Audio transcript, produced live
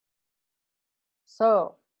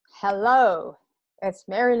So, hello, it's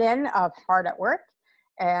Mary Lynn of Hard at Work,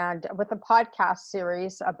 and with a podcast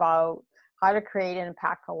series about how to create an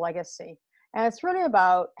impactful legacy. And it's really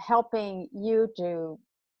about helping you to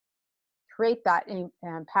create that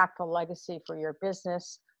impactful legacy for your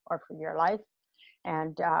business or for your life.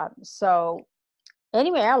 And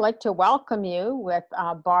anyway, I'd like to welcome you with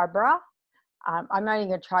Barbara. I'm not even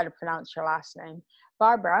going to try to pronounce your last name.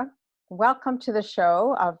 Barbara, welcome to the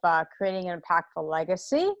show of Creating an Impactful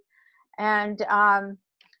Legacy. And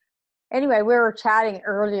anyway, we were chatting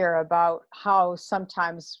earlier about how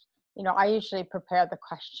sometimes, I usually prepare the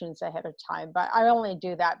questions ahead of time, but I only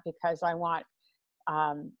do that because I want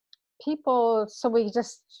people,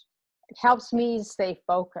 it helps me stay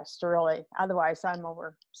focused, really. Otherwise, I'm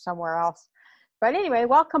over somewhere else. But anyway,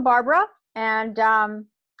 welcome, Barbara. And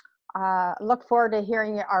look forward to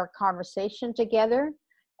hearing our conversation together.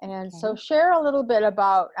 And so share a little bit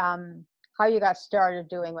about how you got started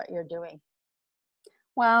doing what you're doing.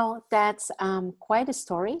 Well, that's quite a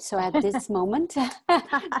story. So at this moment,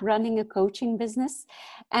 running a coaching business,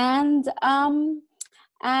 and I'm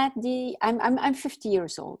 50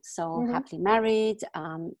 years old, so happily married.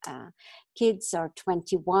 Kids are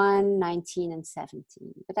 21, 19, and 17.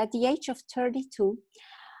 But at the age of 32,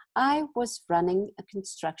 I was running a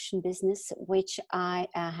construction business, which I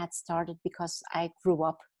had started because I grew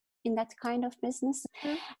up in that kind of business.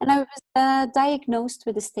 And I was diagnosed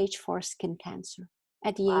with a stage 4 skin cancer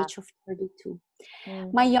at the age of 32.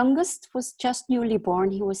 My youngest was just newly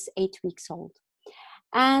born. He was 8 weeks old.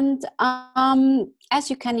 And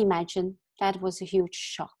as you can imagine, that was a huge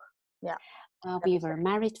shock. Yeah. We were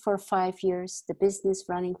married for 5 years, the business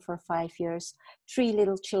running for 5 years, 3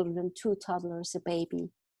 little children, 2 toddlers, a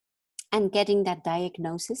baby. And getting that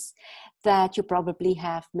diagnosis that you probably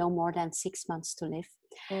have no more than 6 months to live.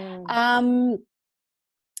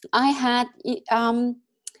 I had, you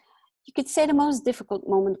could say the most difficult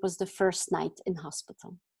moment was the first night in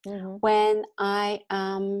hospital. When I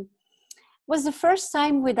was the first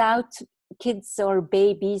time without kids or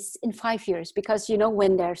babies in 5 years, because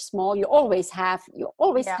when they're small, you always have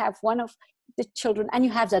one of the children, and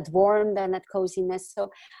you have that warmth and that coziness.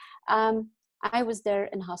 So I was there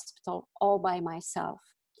in hospital all by myself,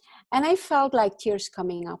 and I felt like tears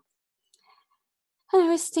coming up. And I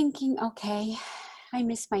was thinking, okay, I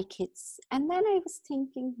miss my kids. And then I was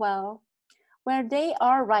thinking, well, where they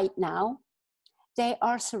are right now, they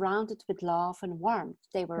are surrounded with love and warmth.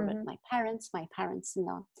 They were with my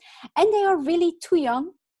parents-in-law. And they are really too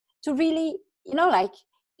young to really,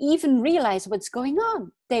 even realize what's going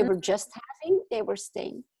on. They were just they were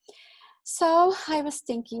staying. So I was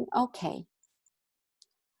thinking, okay,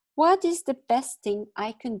 what is the best thing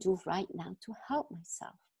I can do right now to help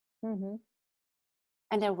myself?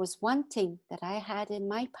 And there was one thing that I had in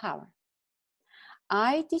my power.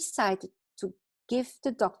 I decided to give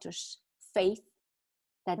the doctors faith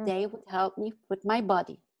that they would help me with my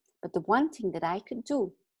body. But the one thing that I could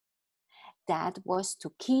do, that was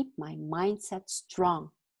to keep my mindset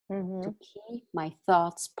strong, to keep my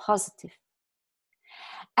thoughts positive.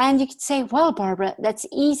 And you could say, well, Barbara, that's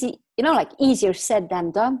easy, easier said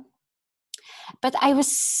than done. But I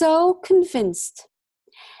was so convinced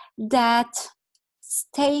that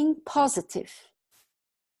staying positive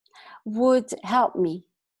would help me.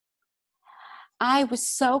 I was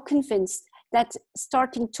so convinced that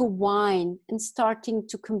starting to whine and starting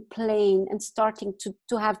to complain and starting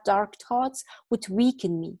to have dark thoughts would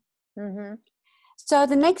weaken me. So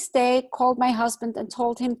the next day I called my husband and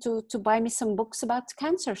told him to buy me some books about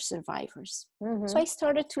cancer survivors. So I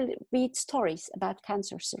started to read stories about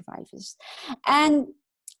cancer survivors. And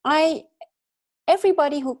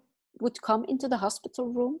everybody who would come into the hospital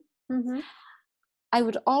room, I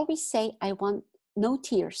would always say, I want no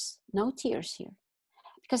tears here.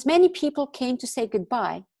 Because many people came to say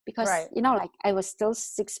goodbye because, I was still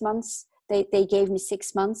 6 months. They gave me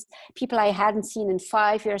 6 months. People I hadn't seen in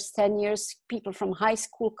 5 years, 10 years, people from high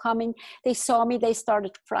school coming. They saw me, they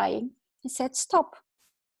started crying. I said, stop.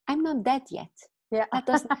 I'm not dead yet. Yeah. That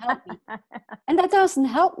doesn't help me. And that doesn't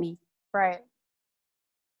help me. Right.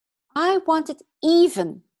 I wanted,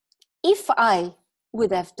 even if I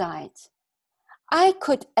would have died, I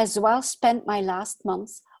could as well spend my last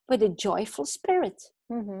months with a joyful spirit.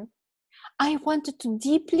 I wanted to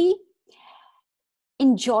deeply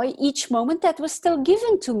enjoy each moment that was still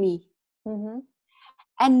given to me,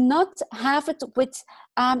 and not have it with,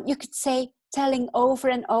 you could say, telling over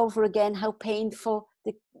and over again how painful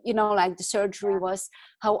the surgery was,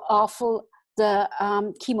 how awful the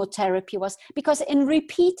chemotherapy was. Because in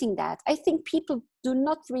repeating that, I think people do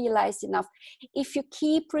not realize enough. If you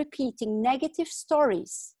keep repeating negative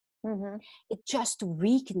stories Mm-hmm. It just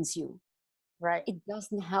weakens you. Right. It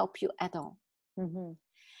doesn't help you at all. Mm-hmm.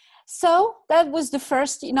 So that was the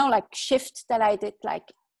first, like shift that I did.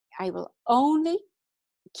 Like, I will only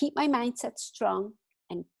keep my mindset strong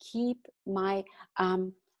and keep my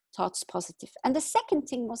thoughts positive. And the second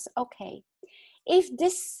thing was, okay, if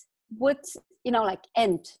this would, like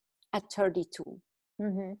end at 32,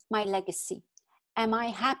 Mm-hmm. my legacy, am I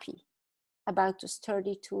happy about those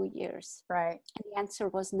 32 years? Right. And the answer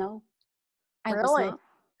was no. I was Really? not.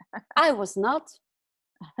 I was not.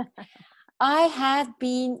 I had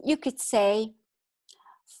been, you could say,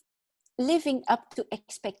 living up to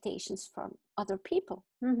expectations from other people.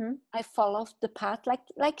 Mm-hmm. I followed the path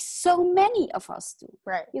like so many of us do.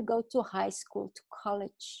 Right. You go to high school, to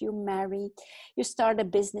college, you marry, you start a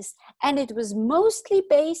business, and it was mostly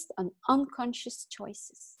based on unconscious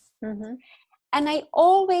choices. Mm-hmm. And I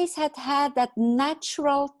always had that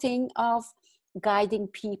natural thing of guiding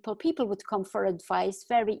people. People would come for advice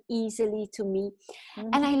very easily to me. Mm-hmm.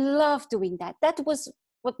 And I love doing that. That was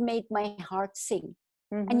what made my heart sing.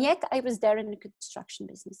 Mm-hmm. And yet I was there in the construction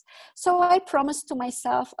business. So I promised to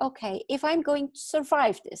myself, okay, if I'm going to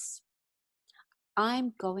survive this,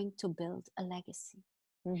 I'm going to build a legacy.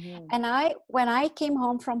 Mm-hmm. And when I came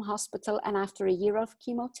home from hospital and after a year of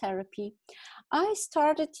chemotherapy, I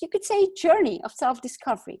started, you could say, a journey of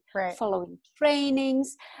self-discovery, Right. following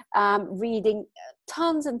trainings, reading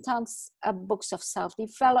tons and tons of books of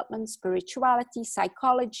self-development, spirituality,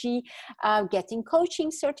 psychology, getting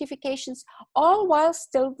coaching certifications, all while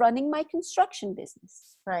still running my construction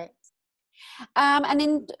business. Right.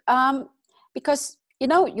 Because,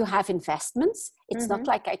 you have investments. It's Mm-hmm. not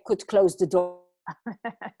like I could close the door.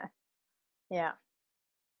 Yeah.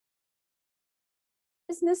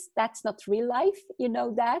 Business, that's not real life,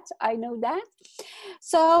 that, I know that.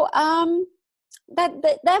 So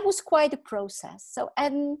that was quite a process. So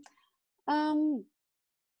in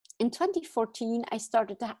 2014 I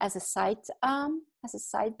started as a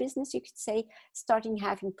side business, you could say, starting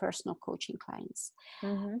having personal coaching clients.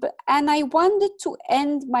 Mm-hmm. And I wanted to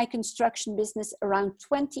end my construction business around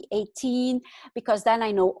 2018, because then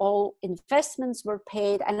I know all investments were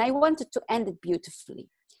paid and I wanted to end it beautifully.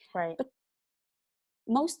 Right. But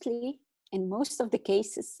mostly, in most of the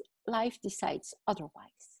cases, life decides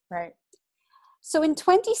otherwise. Right. So in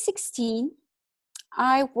 2016,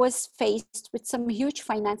 I was faced with some huge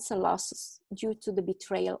financial losses due to the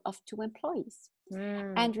betrayal of 2 employees.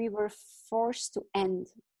 And we were forced to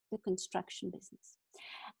end the construction business.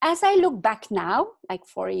 As I look back now, like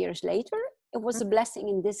 4 years later, it was a blessing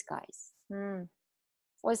in disguise. It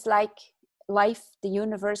was like life, the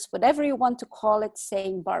universe, whatever you want to call it,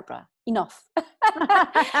 saying, Barbara, enough.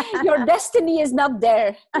 Your destiny is not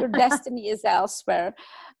there. Your destiny is elsewhere.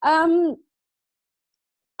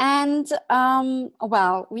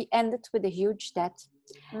 Well, we ended with a huge debt.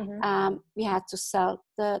 Mm-hmm. We had to sell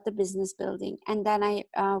the business building. And then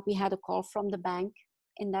we had a call from the bank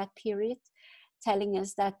in that period telling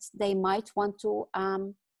us that they might want to,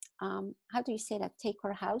 how do you say that, take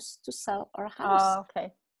our house, to sell our house. Oh,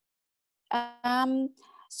 okay.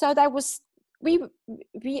 So that was,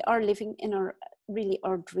 we are living in our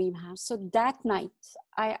dream house. So that night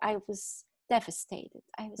I was devastated.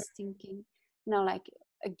 I was thinking, like,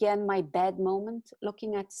 again, my bad moment,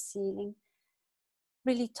 looking at the ceiling,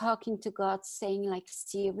 really talking to God, saying, like,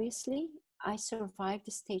 seriously, I survived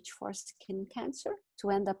the stage 4 skin cancer to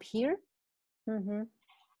end up here. Mm-hmm.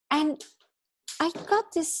 And I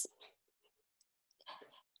got this,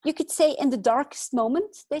 you could say, in the darkest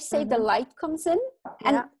moment, they say the light comes in,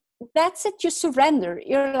 and that's it. You surrender.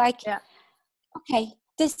 You're like, okay,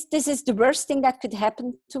 this is the worst thing that could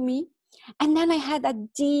happen to me. And then I had a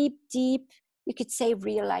deep, you could say,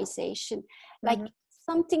 realization, like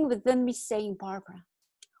something within me saying, Barbara,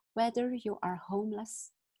 whether you are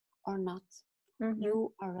homeless or not,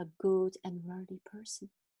 you are a good and worthy person.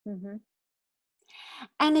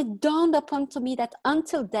 And it dawned upon me that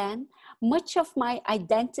until then, much of my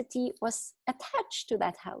identity was attached to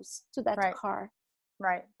that house, to that car.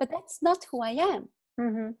 Right. But that's not who I am.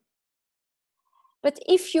 But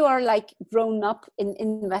if you are like grown up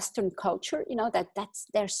in Western culture, that's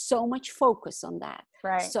there's so much focus on that.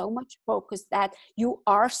 Right. So much focus that you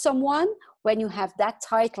are someone when you have that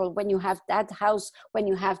title, when you have that house, when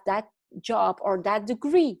you have that job or that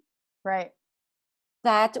degree. Right.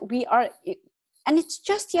 That we are, and it's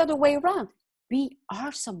just the other way around. We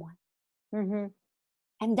are someone.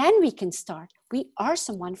 And then we can start. We are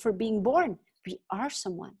someone for being born. We are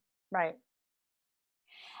someone. Right.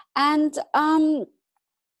 And a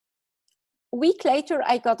week later,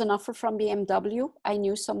 I got an offer from BMW. I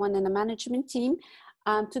knew someone in the management team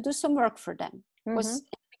to do some work for them. It was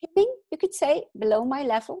in the could say below my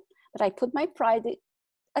level, but I put my pride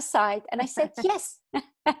aside and I said yes.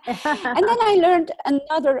 And then I learned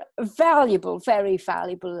another valuable, very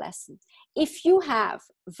valuable lesson. If you have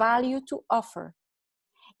value to offer,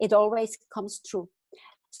 it always comes true.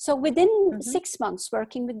 So within 6 months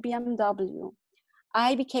working with BMW,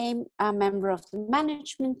 I became a member of the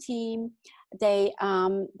management team. They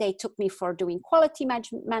took me for doing quality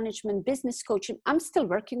management, business coaching. I'm still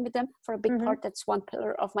working with them for a big part. That's one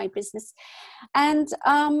pillar of my business. And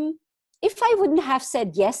if I wouldn't have said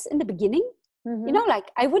yes in the beginning, you know, like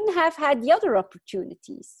I wouldn't have had the other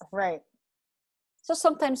opportunities. Right. So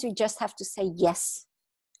sometimes we just have to say yes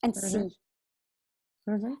and see.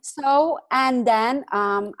 So, and then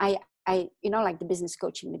I, you know, like the business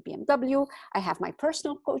coaching with BMW, I have my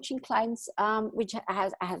personal coaching clients, which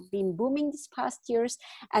have been booming these past years.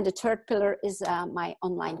 And the third pillar is my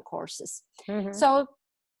online courses. So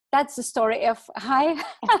that's the story of why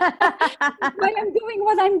I'm doing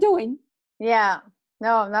what I'm doing. Yeah,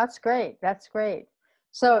 no, that's great. That's great.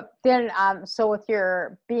 So then, so with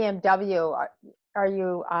your BMW, are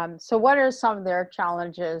you, so what are some of their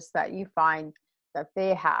challenges that you find that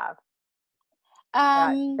they have?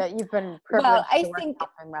 That you've been privileged well, I to work think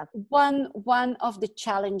with? one of the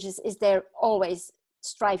challenges is they're always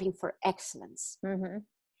striving for excellence,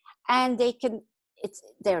 and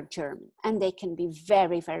they're German and they can be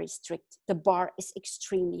very, very strict. The bar is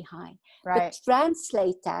extremely high. Right. But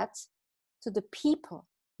translate that to the people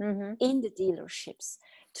in the dealerships.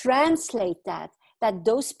 Translate that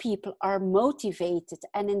those people are motivated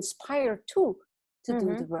and inspired too to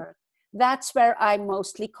do the work. That's where I'm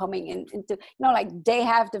mostly coming into, you know, like they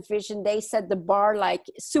have the vision, they set the bar like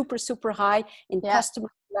super, super high in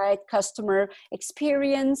customer delight, customer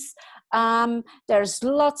experience. There's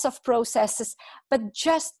lots of processes, but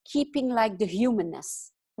just keeping like the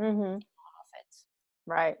humanness of it.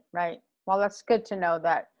 Right, right. Well, that's good to know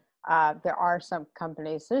that there are some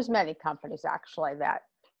companies, there's many companies actually that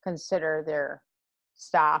consider their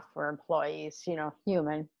staff or employees, you know,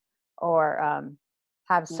 human, or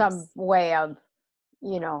have some way of,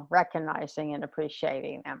 you know, recognizing and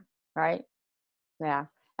appreciating them, right? Yeah.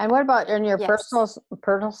 And what about in your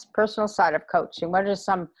personal side of coaching? What are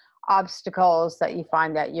some obstacles that you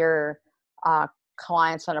find that your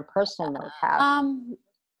clients on a personal note have?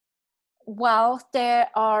 Well, there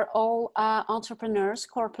are all entrepreneurs,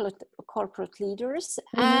 corporate leaders,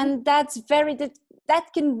 and that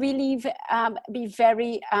can really be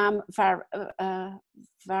very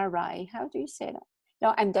vary. How do you say that?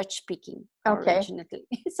 No, I'm Dutch speaking originally,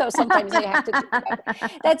 so sometimes I have to think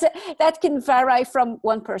about it. That can vary from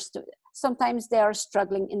one person to sometimes they are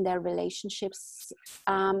struggling in their relationships,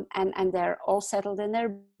 and they're all settled in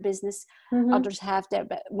their business. Others have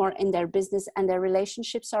more in their business and their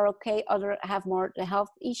relationships are okay. Others have more the health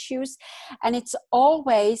issues. And it's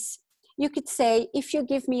always, you could say, if you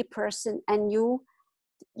give me a person and you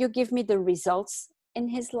give me the results in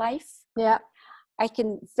his life, I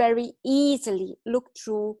can very easily look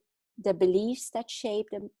through the beliefs that shape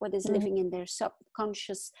them, what is living in their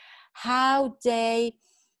subconscious, how they,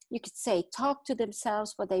 you could say, talk to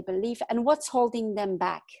themselves, what they believe, and what's holding them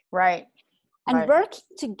back. Right. And working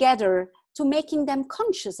together to making them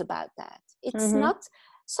conscious about that. It's not,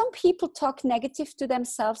 some people talk negative to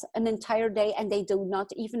themselves an entire day and they do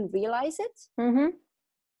not even realize it.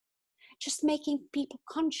 Just making people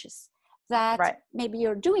conscious that maybe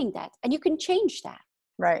you're doing that and you can change that.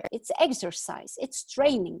 Right. It's exercise, it's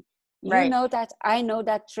training. You know that, I know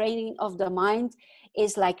that training of the mind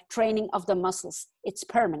is like training of the muscles. It's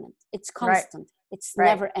permanent, it's constant, it's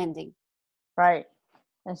never ending. Right.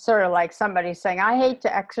 And sort of like somebody saying, I hate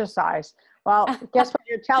to exercise. Well, guess what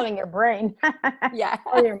you're telling your brain?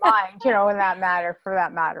 Or your mind, you know, for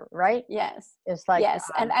that matter, right? Yes. It's like,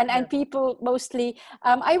 and people mostly,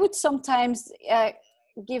 I would sometimes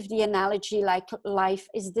give the analogy like life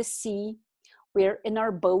is the sea. We're in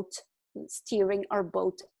our boat, steering our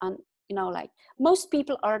boat on, you know, like most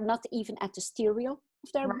people are not even at the steering of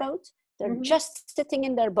their boat. They're just sitting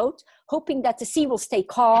in their boat, hoping that the sea will stay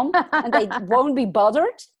calm and they won't be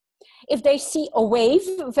bothered. If they see a wave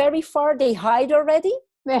very far, they hide already.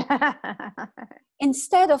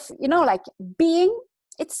 Instead of, you know, like being,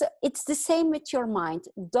 it's the same with your mind.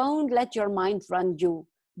 Don't let your mind run you.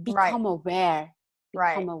 Become aware.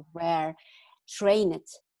 Become aware. Train it.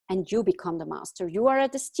 And you become the master. You are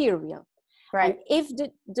at the steering wheel. And if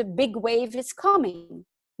the big wave is coming,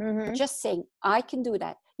 just saying, I can do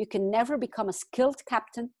that. You can never become a skilled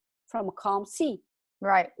captain from a calm sea.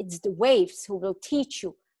 It's the waves who will teach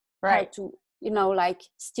you how to, you know, like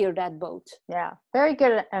steer that boat. Yeah. Very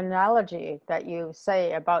good analogy that you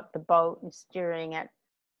say about the boat and steering it.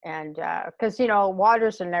 And because, you know,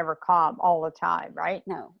 waters are never calm all the time, right?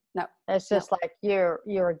 No, no. It's just No. like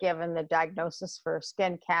you're given the diagnosis for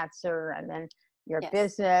skin cancer and then your Yes.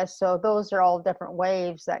 business. So those are all different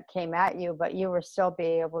waves that came at you, but you were still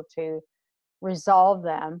be able to resolve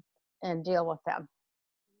them and deal with them.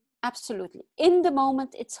 Absolutely. In the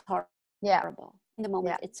moment, it's Yeah. horrible. In the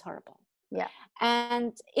moment, Yeah. it's horrible. Yeah.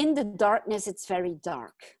 And in the darkness, it's very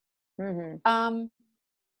dark. Mm-hmm.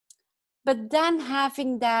 But then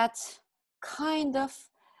having that kind of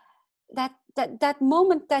that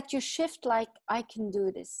moment that you shift, like, I can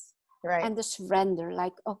do this. Right. And the surrender,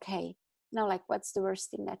 like, okay, now, like, what's the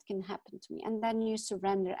worst thing that can happen to me? And then you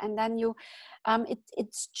surrender, and then you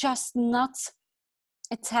it's just not,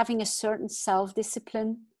 it's having a certain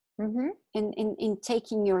self-discipline Mm-hmm. in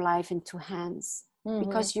taking your life into hands, Mm-hmm.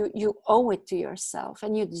 because you owe it to yourself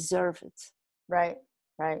and you deserve it. Right.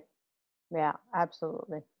 Right. Yeah,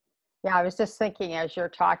 absolutely. Yeah, I was just thinking as you're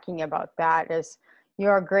talking about that, is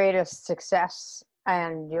your greatest success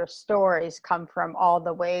and your stories come from all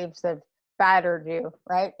the waves that battered you,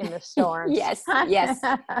 right? In the storms. Yes, yes.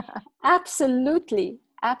 Absolutely,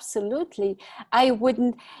 absolutely.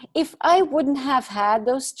 If I wouldn't have had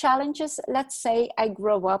those challenges, let's say I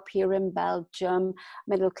grew up here in Belgium,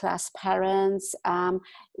 middle class parents,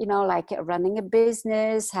 you know, like running a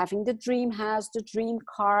business, having the dream house, the dream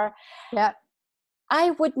car. Yeah.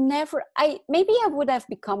 I would never, maybe I would have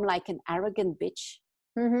become like an arrogant bitch,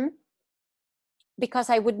 Mm-hmm. because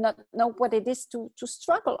I would not know what it is to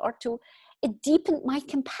struggle, or it deepened my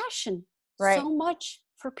compassion Right. so much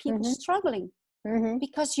for people Mm-hmm. struggling. Mm-hmm.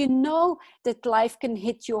 Because you know that life can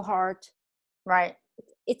hit you hard. Right.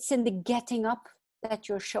 It's in the getting up that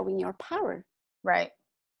you're showing your power. Right.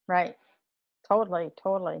 Right. Totally.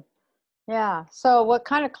 Totally. Yeah. So what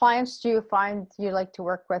kind of clients do you find you like to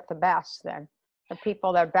work with the best then? The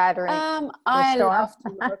people that are battering the I storm? love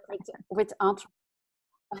to work with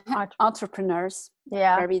entrepreneurs.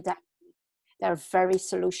 Yeah. They're very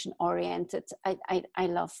solution oriented. I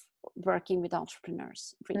love working with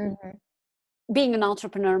entrepreneurs, really. Mm-hmm. Being an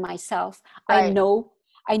entrepreneur myself, Right.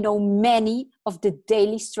 I know many of the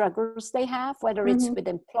daily struggles they have, whether it's Mm-hmm. with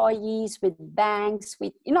employees, with banks,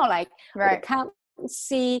 with, you know, like with Right.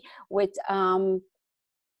 accountancy, with I'm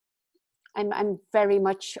very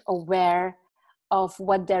much aware of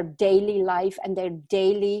what their daily life and their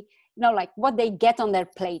daily, you know, like what they get on their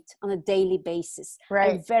plate on a daily basis.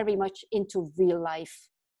 Right. I'm very much into real life.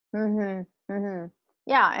 Mm-hmm. Mm-hmm.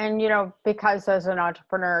 Yeah, and you know, because as an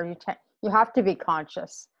entrepreneur, you have to be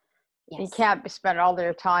conscious. You Yes. can't spend all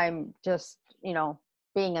your time just, you know,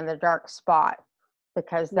 being in the dark spot,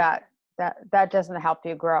 because No. that doesn't help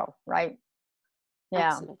you grow, right? Yeah.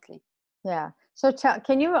 Absolutely. Yeah. So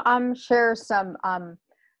can you share some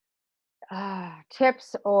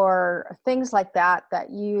tips or things like that that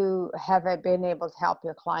you have been able to help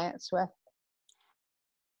your clients with?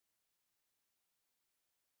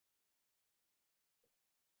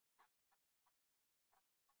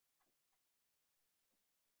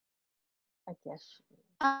 I guess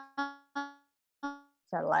there's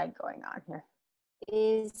a lag going on here.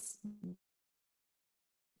 Is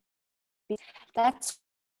that's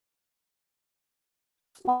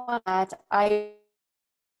one that I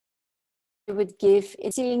would give,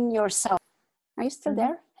 is seeing yourself. Are you still Mm-hmm.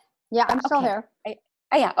 there? Yeah, I'm still Okay. here.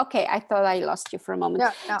 Yeah, okay. I thought I lost you for a moment.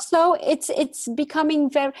 Yeah, yeah. So it's becoming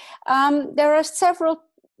very. There are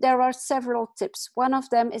several tips. One of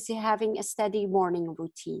them is having a steady morning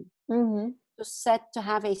routine. Mm-hmm. To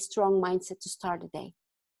have a strong mindset to start the day.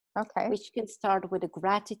 Okay. Which can start with a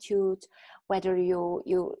gratitude, whether you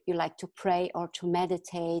like to pray or to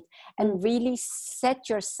meditate, and really set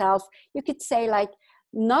yourself. You could say, like,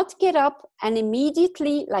 not get up and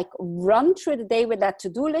immediately like run through the day with that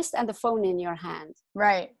to-do list and the phone in your hand.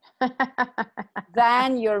 Right.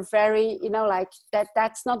 Then you're very, you know, like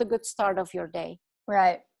that's not a good start of your day.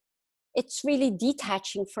 Right. It's really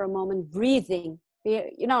detaching for a moment, breathing,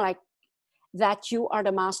 you know, like that you are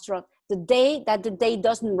the master of the day, that the day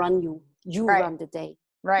doesn't run you. You Right. run the day.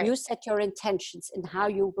 Right. You set your intentions and how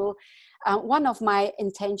you will. One of my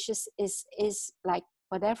intentions is like,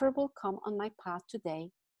 whatever will come on my path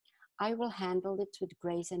today, I will handle it with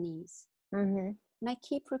grace and ease. Mm-hmm. And I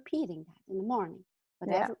keep repeating that in the morning,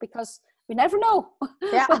 Yeah. because we never know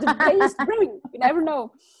Yeah. what the day is bringing. We never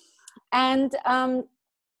know. And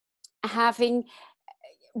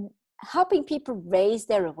helping people raise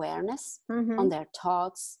their awareness Mm-hmm. on their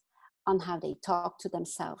thoughts, on how they talk to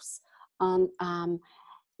themselves, on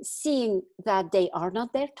seeing that they are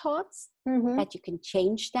not their thoughts, Mm-hmm. that you can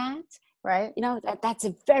change that. Right. You know, that's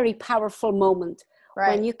a very powerful moment when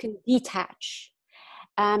Right. you can detach.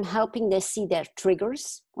 helping them see their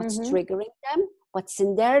triggers, what's Mm-hmm. triggering them, what's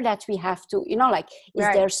in there that we have to, like, is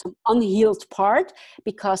Right. there some unhealed part?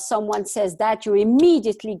 Because someone says that, you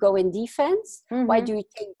immediately go in defense. Mm-hmm. Why do you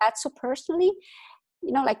take that so personally?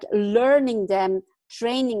 Like learning them,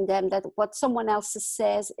 training them that what someone else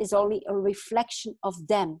says is only a reflection of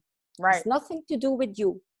them. Right. It's nothing to do with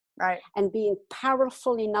you. Right. And being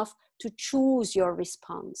powerful enough to choose your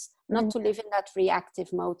response, not to live in that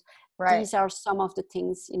reactive mode. Right. These are some of the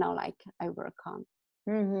things, like I work on.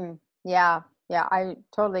 Mm-hmm. Yeah. Yeah. I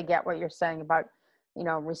totally get what you're saying about,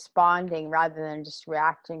 responding rather than just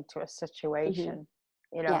reacting to a situation.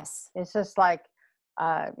 Yes. It's just like,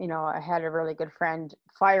 I had a really good friend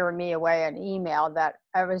fire me away an email that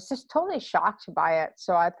I was just totally shocked by it.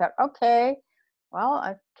 So I thought, okay, well,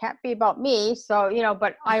 it can't be about me. So,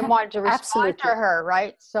 but I wanted to respond to her,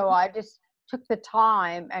 right? So I just took the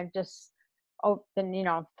time and just,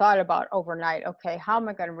 thought about overnight, okay, how am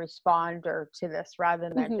I going to respond to this rather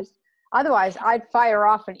than just, otherwise I'd fire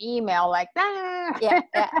off an email like, ah. Yeah,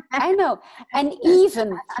 I know. And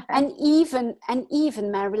even,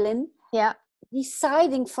 Marilyn, yeah,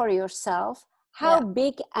 deciding for yourself, how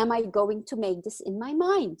big am I going to make this in my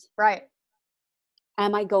mind? Right.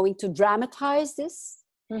 Am I going to dramatize this?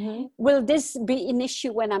 Mm-hmm. Will this be an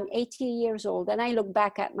issue when I'm 80 years old and I look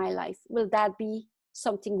back at my life? Will that be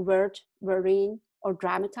something worth worrying or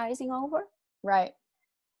dramatizing over? Right.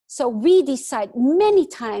 So we decide many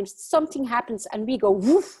times something happens and we go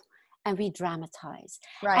woof and we dramatize.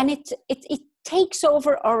 Right. And it takes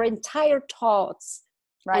over our entire thoughts.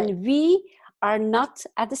 Right. And we are not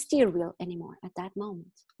at the steering wheel anymore at that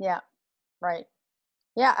moment. Yeah. Right.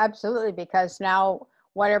 Yeah, absolutely. Because now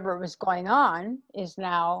whatever was going on is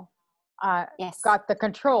now got the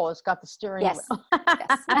control. It's got the steering wheel.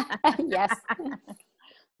 Yes.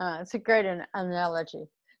 It's a great analogy.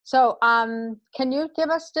 So can you give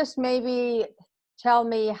us just maybe tell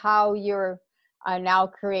me how you're now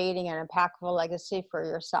creating an impactful legacy for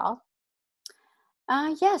yourself?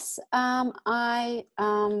 Yes.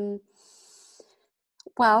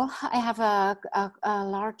 Well, I have a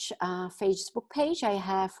large Facebook page. I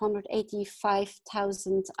have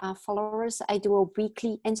 185,000 followers. I do a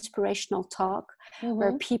weekly inspirational talk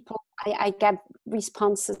where people, I get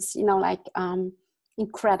responses, like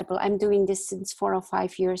incredible. I'm doing this since 4 or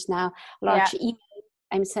 5 years now. Large email.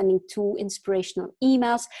 I'm sending 2 inspirational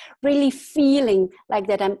emails, really feeling like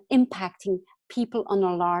that I'm impacting people on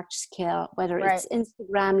a large scale, whether it's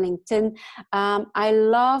Instagram, LinkedIn. I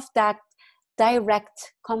love that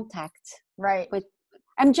direct contact. Right.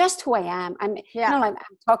 I'm just who I am. I'm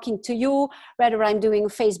talking to you, whether I'm doing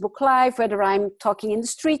Facebook Live, whether I'm talking in the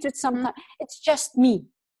street with someone. It's just me.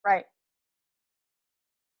 Right.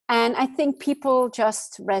 And I think people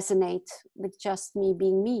just resonate with just me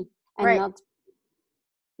being me and not,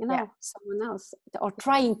 someone else or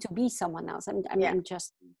trying to be someone else. I'm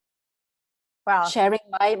just sharing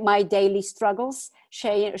my daily struggles,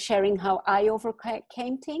 sharing how I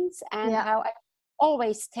overcame things and how I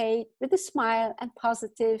always stayed with a smile and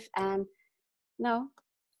positive and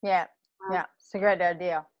Yeah, it's a great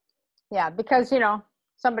idea. Yeah, because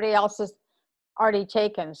somebody else is already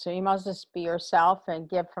taken, so you must just be yourself and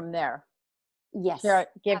give from there. Yes,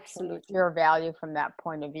 give absolutely. your value from that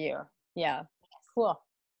point of view. Yeah, cool.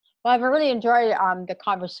 Well, I've really enjoyed the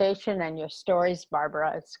conversation and your stories,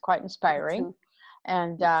 Barbara. It's quite inspiring.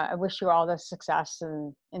 And I wish you all the success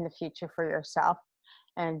in the future for yourself.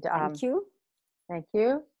 And thank you. Thank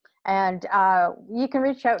you. And you can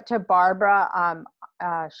reach out to Barbara.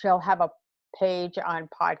 She'll have a page on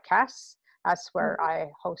podcasts. That's where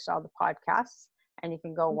I host all the podcasts. And you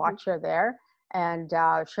can go watch her there. And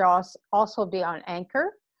she'll also be on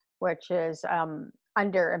Anchor, which is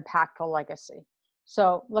under Impactful Legacy.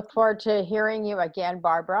 So look forward to hearing you again,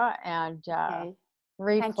 Barbara, and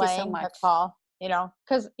replaying the call.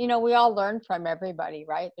 Because we all learn from everybody,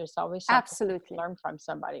 right? There's always something to learn from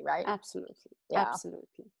somebody, right? Absolutely. Yeah.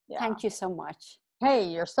 Absolutely. Yeah. Thank you so much. Hey,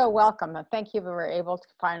 you're so welcome. And thank you. We were able to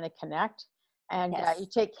finally connect. And you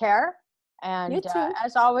take care. And you too.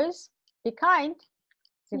 As always, be kind.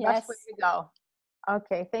 It's the best way to go.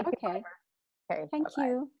 Okay. Thank you. Barbara. Okay. Thank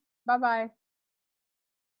you. Bye-bye.